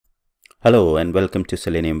Hello and welcome to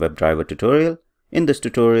Selenium Webdriver tutorial. In this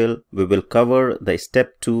tutorial, we will cover the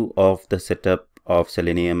step 2 of the setup of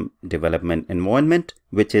Selenium development environment,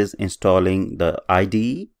 which is installing the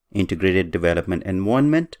IDE, Integrated Development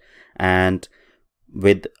Environment. And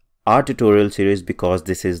with our tutorial series, because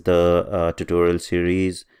this is the tutorial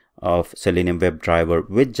series of Selenium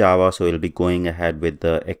WebDriver with Java, so we'll be going ahead with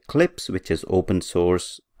the Eclipse, which is open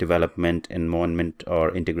source development environment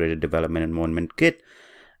or integrated development environment kit.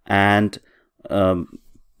 And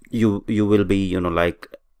you will be like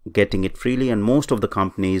getting it freely, and most of the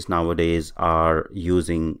companies nowadays are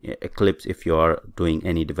using Eclipse if you are doing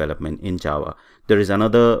any development in Java. There is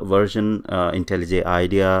another version, IntelliJ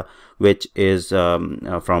IDEA, which is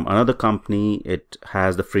from another company. It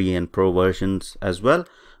has the free and pro versions as well,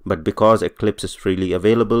 but because Eclipse is freely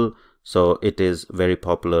available, so it is very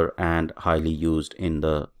popular and highly used in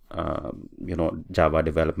the Java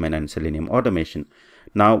development and Selenium automation.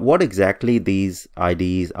 Now, what exactly these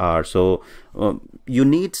IDEs are? So you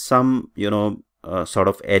need some sort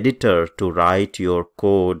of editor to write your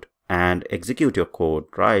code and execute your code,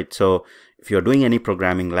 right? So if you're doing any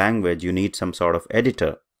programming language, you need some sort of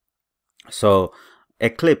editor. So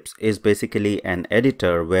Eclipse is basically an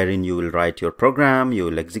editor wherein you will write your program, you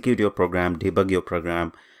will execute your program, debug your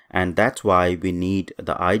program. And that's why we need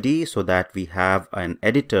the IDE, so that we have an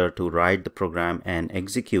editor to write the program and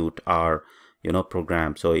execute our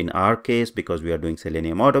program. So in our case, because we are doing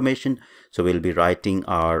Selenium automation, so we'll be writing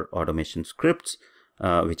our automation scripts,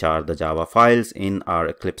 which are the Java files in our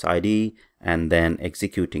Eclipse IDE, and then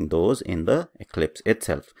executing those in the Eclipse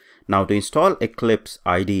itself. Now, to install Eclipse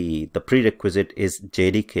IDE, the prerequisite is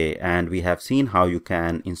JDK, and we have seen how you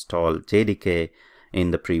can install JDK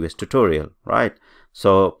in the previous tutorial, right?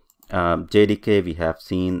 So JDK, we have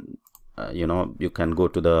seen, you can go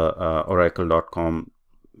to the oracle.com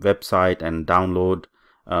website and download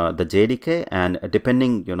the JDK, and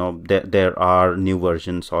depending, there are new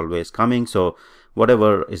versions always coming. So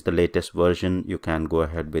whatever is the latest version, you can go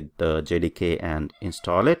ahead with the JDK and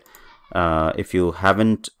install it. If you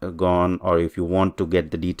haven't gone, or if you want to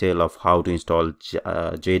get the detail of how to install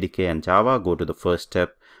JDK and Java, go to the first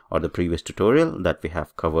step or the previous tutorial that we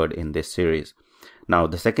have covered in this series. Now,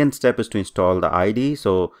 the second step is to install the IDE.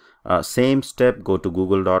 So same step, go to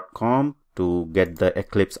google.com to get the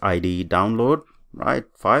Eclipse IDE download, right,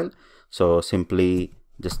 file. So simply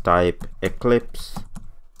just type Eclipse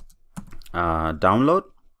download,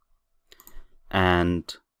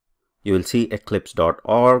 and you will see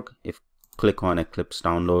eclipse.org. If click on Eclipse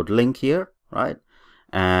download link here, right,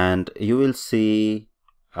 and you will see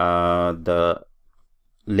the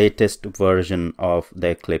latest version of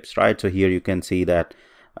the Eclipse, right? So here you can see that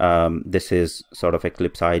this is sort of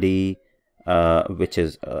Eclipse IDE, which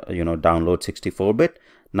is download 64-bit.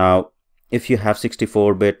 Now, if you have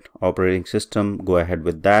 64-bit operating system, go ahead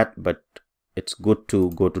with that, but it's good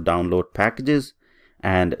to go to download packages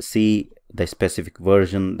and see the specific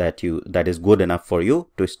version that is good enough for you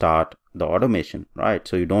to start the automation, right?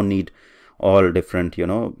 So you don't need all different,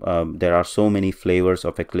 there are so many flavors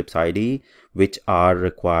of Eclipse IDE which are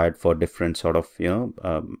required for different sort of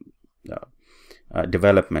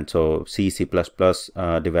development. So C++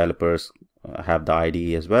 developers have the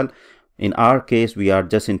IDE as well. In our case, we are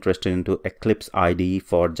just interested into Eclipse IDE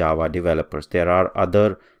for Java developers. There are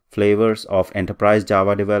other flavors of enterprise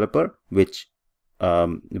Java developer which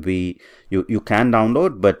you can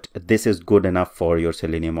download, but this is good enough for your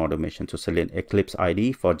Selenium automation. So Eclipse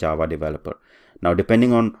IDE for Java developer. Now,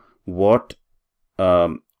 depending on what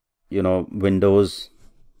Windows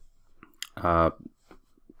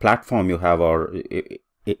platform you have, or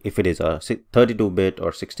if it is a 32-bit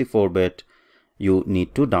or 64-bit, you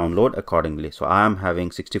need to download accordingly. So I am having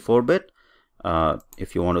 64-bit.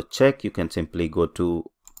 If you want to check, you can simply go to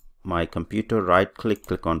my computer, right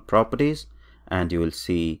click on properties, and you will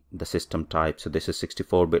see the system type. So this is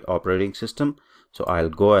 64-bit operating system. So I'll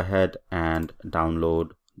go ahead and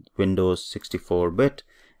download Windows 64-bit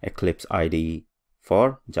Eclipse IDE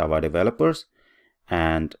for Java developers,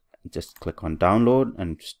 and just click on download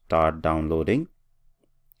and start downloading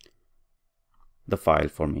the file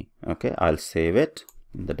for me. Okay, I'll save it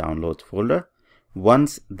in the downloads folder.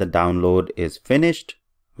 Once the download is finished,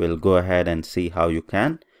 we'll go ahead and see how you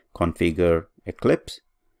can configure Eclipse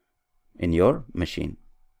in your machine.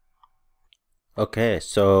 Okay,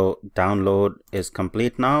 so download is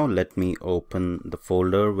complete now. Let me open the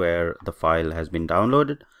folder where the file has been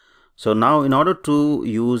downloaded. So now, in order to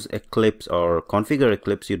use Eclipse or configure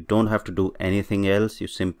Eclipse, you don't have to do anything else. You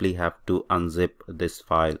simply have to unzip this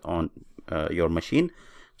file on your machine.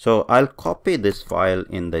 So I'll copy this file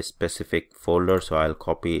in the specific folder. So I'll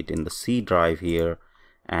copy it in the C drive here,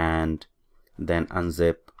 and then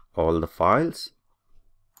unzip all the files.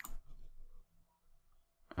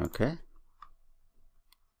 Okay,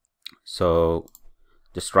 so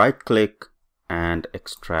just right click and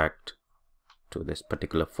extract to this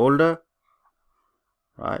particular folder,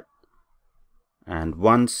 right? And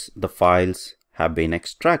once the files have been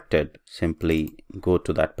extracted, simply go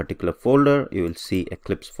to that particular folder. You will see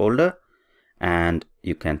Eclipse folder, and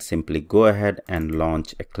you can simply go ahead and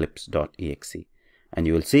launch eclipse.exe, and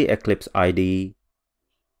you will see Eclipse IDE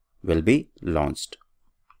will be launched.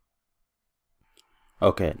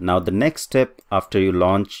 Okay, now the next step after you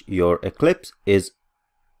launch your Eclipse is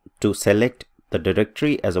to select the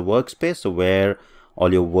directory as a workspace, so where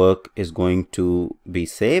all your work is going to be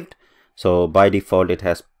saved. So by default it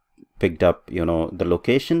has picked up, you know, the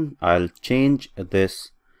location. I'll change this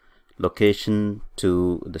location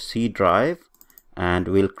to the C drive, and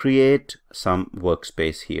we'll create some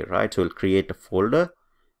workspace here, right? So we'll create a folder,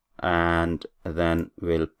 and then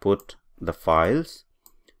we'll put the files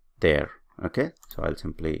there. Okay, so I'll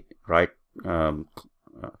simply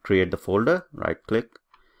create the folder, right click,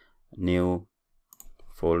 new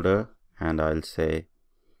folder, and I'll say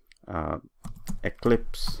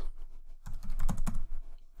Eclipse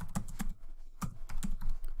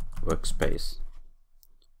workspace.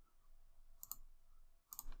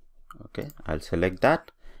 Okay, I'll select that,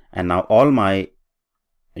 and now all my,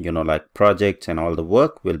 you know, like projects and all the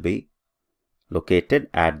work will be located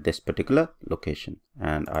at this particular location,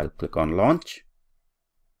 and I'll click on launch.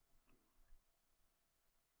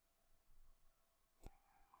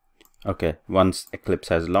 Okay, once Eclipse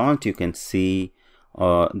has launched, you can see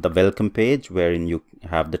the welcome page wherein you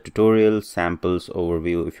have the tutorial, samples,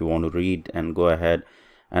 overview. If you want to read and go ahead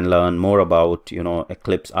and learn more about, you know,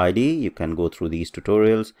 Eclipse IDE, you can go through these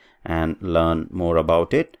tutorials and learn more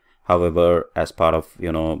about it. However, as part of,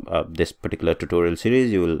 you know, this particular tutorial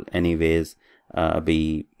series, you will anyways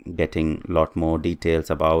be getting a lot more details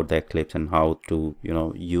about the Eclipse and how to, you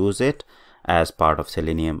know, use it as part of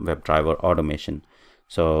Selenium WebDriver automation.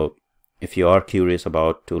 So if you are curious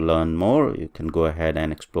about to learn more, you can go ahead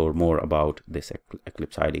and explore more about this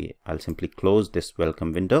Eclipse IDE. I'll simply close this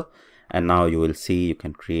welcome window, and now you will see you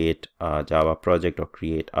can create a Java project or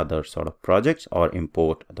create other sort of projects or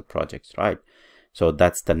import the projects, right? So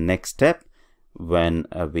that's the next step when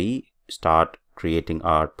we start creating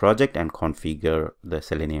our project and configure the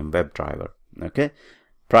Selenium WebDriver. Okay,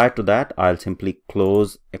 prior to that, I'll simply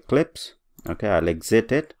close Eclipse. Okay, I'll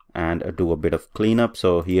exit it and do a bit of cleanup.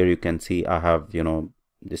 So here you can see I have, you know,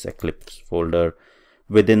 this Eclipse folder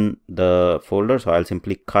within the folder, so I'll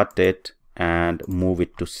simply cut it and move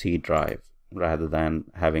it to C drive rather than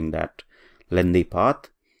having that lengthy path.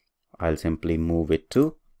 I'll simply move it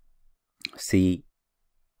to C/Eclipse,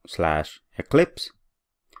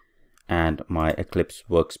 and my Eclipse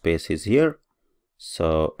workspace is here.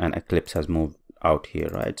 So an Eclipse has moved out here,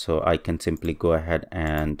 right? So I can simply go ahead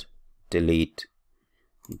and delete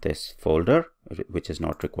this folder, which is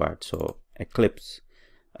not required. So Eclipse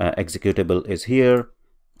executable is here.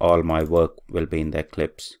 All my work will be in the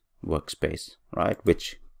Eclipse workspace, right?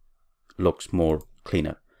 Which looks more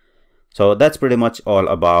cleaner. So that's pretty much all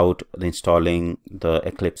about installing the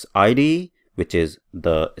Eclipse IDE, which is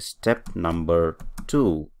the step number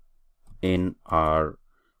 2 in our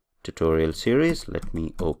tutorial series. Let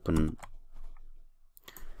me open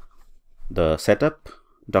the setup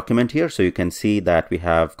document here, so you can see that we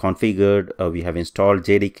have configured, we have installed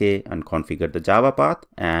JDK and configured the Java path,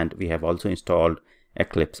 and we have also installed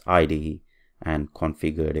Eclipse IDE and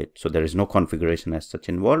configured it. So there is no configuration as such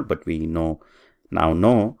involved, but we now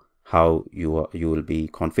know how you will be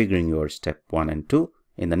configuring your step 1 and 2.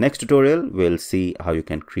 In the next tutorial, we'll see how you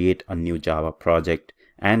can create a new Java project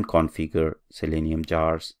and configure Selenium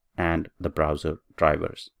jars and the browser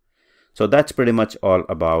drivers. So that's pretty much all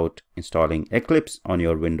about installing Eclipse on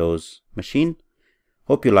your Windows machine.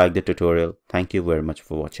 Hope you liked the tutorial. Thank you very much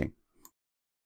for watching.